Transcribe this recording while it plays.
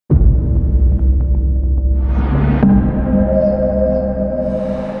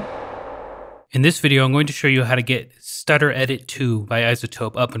In this video, I'm going to show you how to get Stutter Edit 2 by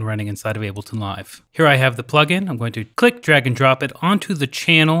iZotope up and running inside of Ableton Live. Here I have the plugin. I'm going to click, drag, and drop it onto the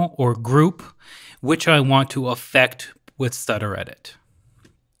channel or group which I want to affect with Stutter Edit.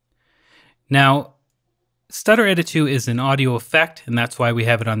 Now, Stutter Edit 2 is an audio effect, and that's why we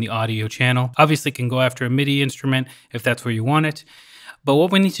have it on the audio channel. Obviously, it can go after a MIDI instrument if that's where you want it. But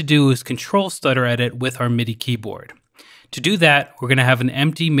what we need to do is control Stutter Edit with our MIDI keyboard. To do that, we're going to have an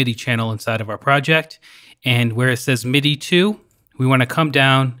empty MIDI channel inside of our project. And where it says MIDI 2, we want to come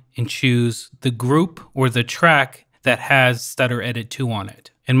down and choose the group or the track that has Stutter Edit 2 on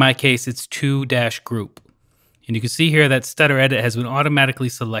it. In my case, it's 2-group. And you can see here that Stutter Edit has been automatically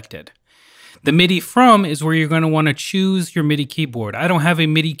selected. The MIDI From is where you're going to want to choose your MIDI keyboard. I don't have a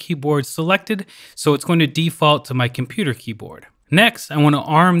MIDI keyboard selected, so it's going to default to my computer keyboard. Next, I want to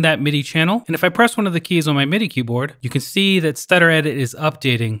arm that MIDI channel, and if I press one of the keys on my MIDI keyboard, you can see that Stutter Edit is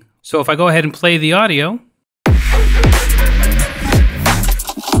updating. So if I go ahead and play the audio,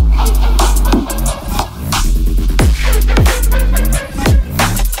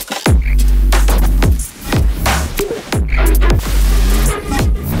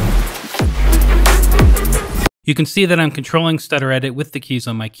 you can see that I'm controlling Stutter Edit with the keys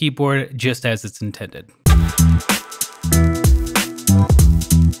on my keyboard just as it's intended.